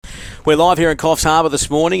We're live here in Coffs Harbour this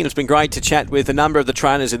morning, and it's been great to chat with a number of the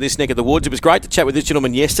trainers in this neck of the woods. It was great to chat with this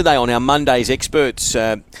gentleman yesterday on our Monday's Experts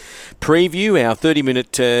preview, our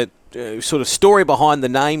 30-minute sort of story behind the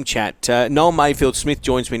name chat. Noel Mayfield-Smith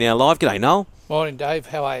joins me now live. G'day, Noel. Morning, Dave.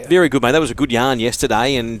 How are you? Very good, mate. That was a good yarn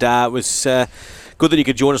yesterday, and it was good that you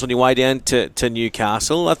could join us on your way down to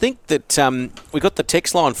Newcastle. I think that we got the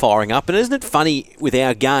text line firing up, and isn't it funny with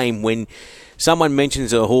our game when someone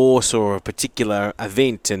mentions a horse or a particular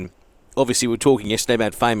event, and obviously we were talking yesterday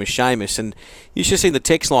about Famous Seamus, and you should have seen the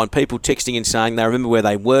text line, people texting and saying they remember where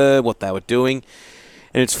they were, what they were doing.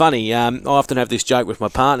 And it's funny, I often have this joke with my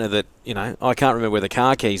partner that, you know, I can't remember where the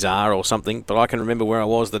car keys are or something, but I can remember where I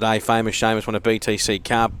was the day Famous Seamus won a BTC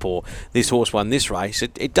Cup or this horse won this race.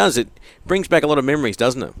 It brings back a lot of memories,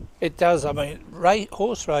 doesn't it? It does. I mean,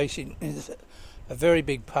 horse racing is a very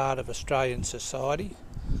big part of Australian society.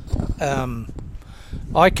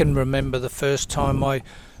 I can remember the first time I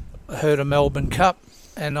heard a Melbourne Cup,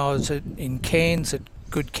 and I was in Cairns at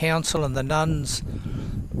Good Counsel, and the nuns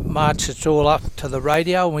marched us all up to the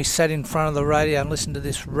radio, and we sat in front of the radio and listened to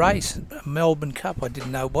this race, a Melbourne Cup. I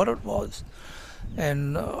didn't know what it was,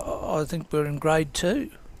 and I think we were in grade 2,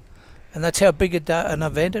 and that's how big an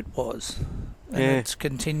event it was. And it's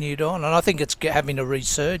continued on, and I think it's having a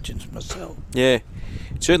resurgence myself. Yeah,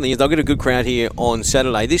 it certainly is. They've got a good crowd here on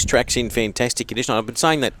Saturday. This track's in fantastic condition. I've been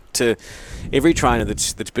saying that to every trainer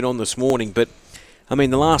that's been on this morning, but I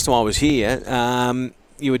mean, the last time I was here,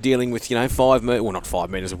 you were dealing with, 5 metres, well, not 5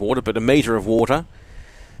 metres of water, but a metre of water.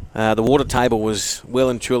 The water table was well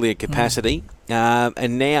and truly at capacity,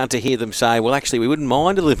 and now to hear them say, well, actually, we wouldn't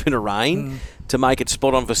mind a little bit of rain to make it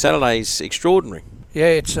spot on for Saturday is extraordinary.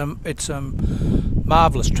 Yeah, it's a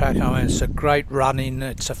marvellous track. I mean, it's a great running.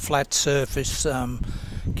 It's a flat surface,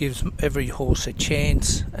 gives every horse a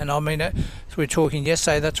chance. And I mean, as we were talking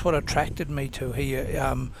yesterday, that's what attracted me to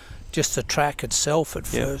here. Just the track itself at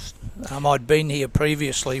first. I'd been here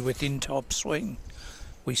previously with In Top Swing.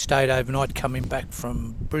 We stayed overnight coming back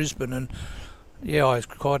from Brisbane, and I was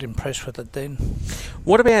quite impressed with it then.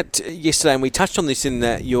 What about yesterday? And we touched on this in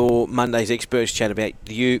your Monday's Experts chat about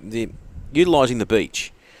utilising the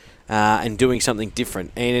beach and doing something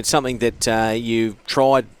different, and it's something that you've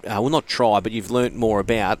tried, but you've learnt more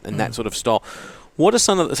about, and that sort of style. What are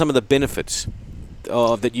some of the benefits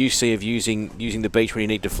that you see of using the beach when you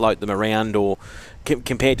need to float them around, or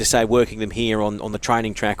compared to, say, working them here on the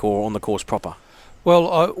training track or on the course proper?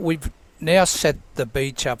 Well, we've now set the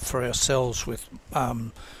beach up for ourselves with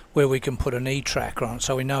where we can put an E-tracker on,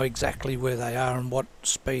 so we know exactly where they are and what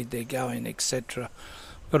speed they're going, etc.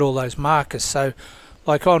 Got all those markers. So,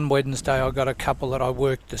 like on Wednesday, I got a couple that I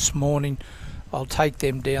worked this morning. I'll take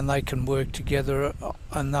them down. They can work together,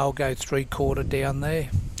 and they'll go 3/4 down there.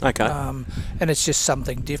 Okay. And it's just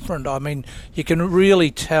something different. I mean, you can really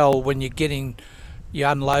tell when you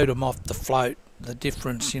unload them off the float, the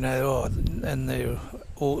difference, and they're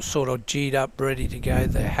all sort of G'd up, ready to go.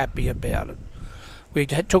 They're happy about it. We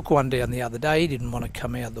took one down the other day. He didn't want to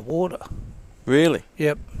come out of the water. Really?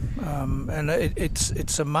 Yep. And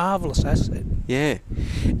it's a marvellous asset. Yeah.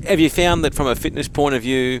 Have you found that from a fitness point of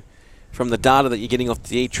view, from the data that you're getting off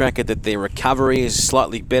the E-tracker, that their recovery is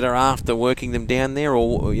slightly better after working them down there,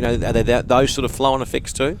 or are there those sort of flow-on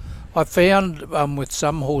effects too? I found with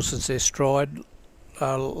some horses their stride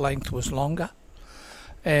length was longer,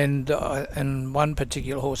 and one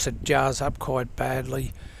particular horse that jars up quite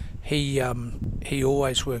badly. He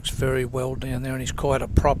always works very well down there, and he's quite a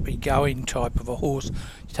proper going type of a horse.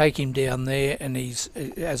 You take him down there, and he's,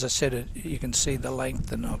 as I said, you can see the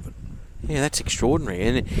length of it. Yeah, that's extraordinary.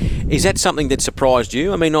 And is that something that surprised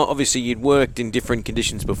you? I mean, obviously you'd worked in different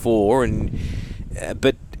conditions before,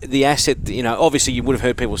 but the asset, obviously you would have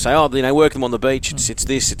heard people say, work them on the beach, it's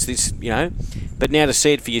this, But now to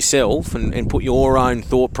see it for yourself and put your own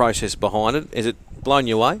thought process behind it, has it blown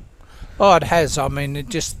you away? Oh, it has. I mean,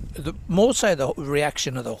 more so the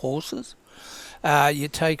reaction of the horses. You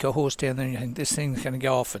take a horse down there and you think this thing's going to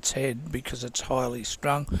go off its head because it's highly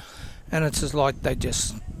strung, and it's just like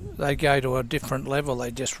they go to a different level.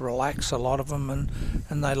 They just relax, a lot of them,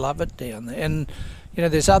 and they love it down there. And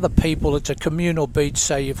there's other people. It's a communal beach,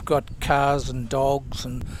 so you've got cars and dogs,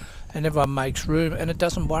 and everyone makes room, and it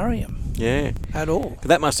doesn't worry them. Yeah. At all. But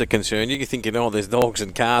that must have concerned you. You're thinking, there's dogs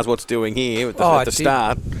and cars. What's doing here at the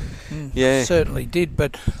start? Yeah, certainly did.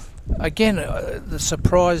 But again, the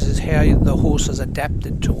surprise is how the horses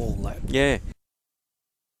adapted to all that. Yeah.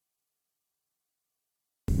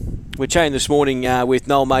 We're chatting this morning with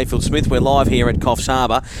Noel Mayfield-Smith. We're live here at Coffs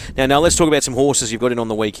Harbour. Now, let's talk about some horses you've got in on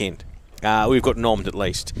the weekend. We've got nommed at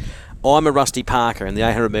least. I'm a Rusty Parker in the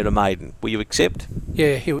 800 metre maiden. Will you accept?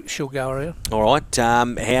 Yeah, she'll go around. All right.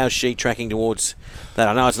 How's she tracking towards that?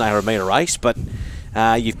 I know it's an 800 metre race, but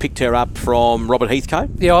you've picked her up from Robert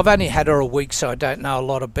Heathcote? Yeah, I've only had her a week, so I don't know a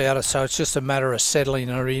lot about her. So it's just a matter of settling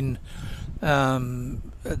her in,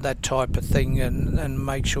 that type of thing, and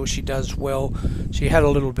make sure she does well. She had a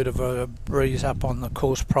little bit of a breeze up on the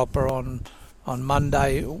course proper on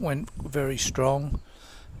Monday. It went very strong.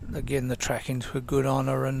 Again, the trackings were good on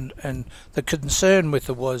her, and the concern with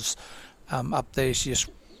her was up there she just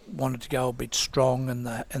wanted to go a bit strong in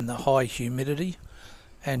the high humidity,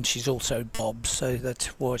 and she's also bobbed, so that's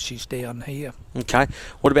why she's down here. Okay.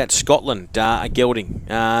 What about Scotland, Gelding?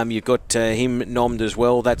 You've got him nommed as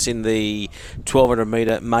well. That's in the 1200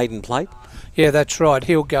 metre maiden plate. Yeah, that's right.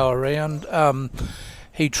 He'll go around.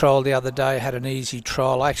 He trialled the other day, had an easy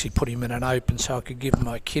trial. I actually put him in an open so I could give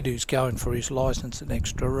my kid who's going for his licence an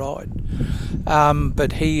extra ride.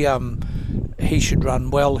 But he should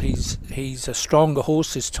run well. He's a stronger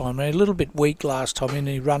horse this time. A little bit weak last time, and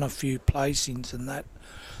he ran a few placings and that.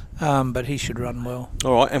 But he should run well.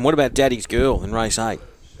 All right. And what about Daddy's Girl in race 8?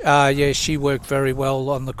 Yeah, she worked very well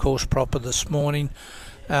on the course proper this morning.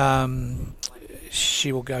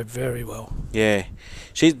 She will go very well. Yeah.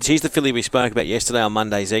 She's the filly we spoke about yesterday on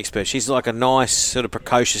Monday's Expert. She's like a nice sort of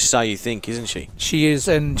precocious, so you think, isn't she? She is,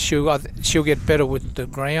 and she'll get better with the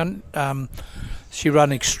ground. She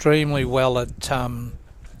ran extremely well at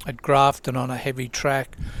Grafton on a heavy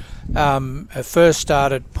track. Her first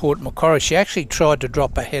start at Port Macquarie, she actually tried to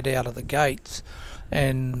drop her head out of the gates,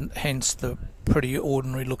 and hence the pretty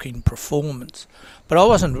ordinary looking performance. But I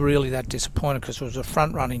wasn't really that disappointed because it was a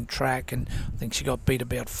front running track, and I think she got beat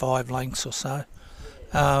about 5 lengths or so,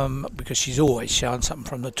 because she's always shown something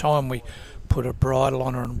from the time we put a bridle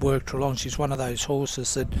on her and worked her along. She's one of those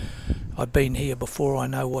horses that I've been here before, I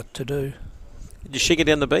know what to do. Does she get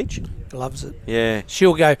down the beach? Loves it. Yeah.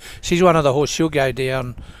 She'll go. She's one of the horses. She'll go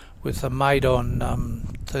down with a mate on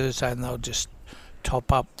Thursday, and they'll just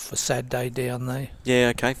top up for Saturday down there. Yeah.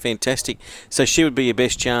 Okay. Fantastic. So she would be your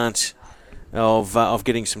best chance of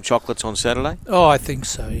getting some chocolates on Saturday. Oh, I think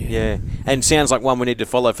so. Yeah. Yeah. And sounds like one we need to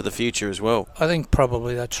follow for the future as well. I think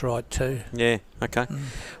probably that's right too. Yeah. Okay.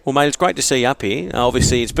 Well, mate, it's great to see you up here.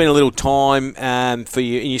 Obviously, it's been a little time for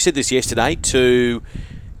you, and you said this yesterday to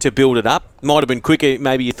build it up. Might have been quicker,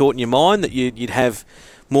 maybe you thought in your mind that you'd have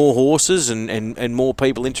more horses and more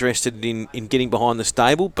people interested in getting behind the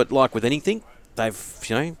stable. But like with anything, they've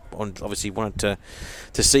obviously wanted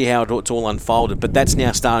to see how it's all unfolded. But that's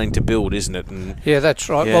now starting to build, isn't it? And yeah, that's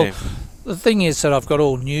right. Yeah. Well, the thing is that I've got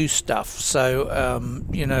all new stuff, so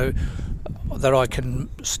that I can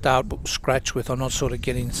start scratch with. I'm not sort of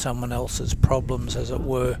getting someone else's problems, as it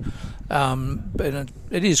were. But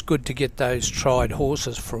it is good to get those tried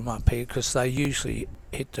horses from up here, because they usually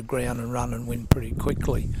hit the ground and run and win pretty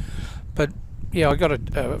quickly. But yeah, I got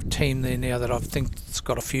a team there now that I think it's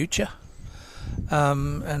got a future,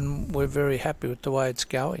 and we're very happy with the way it's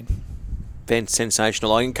going.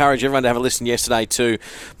 Sensational. I encourage everyone to have a listen yesterday to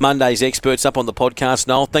Monday's Experts up on the podcast.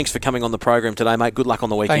 Noel, thanks for coming on the program today, mate. Good luck on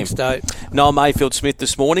the weekend. Thanks, Dave. Noel Mayfield-Smith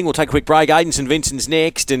this morning. We'll take a quick break. Aidan St Vincent's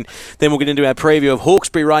next, and then we'll get into our preview of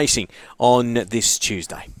Hawkesbury Racing on this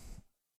Tuesday.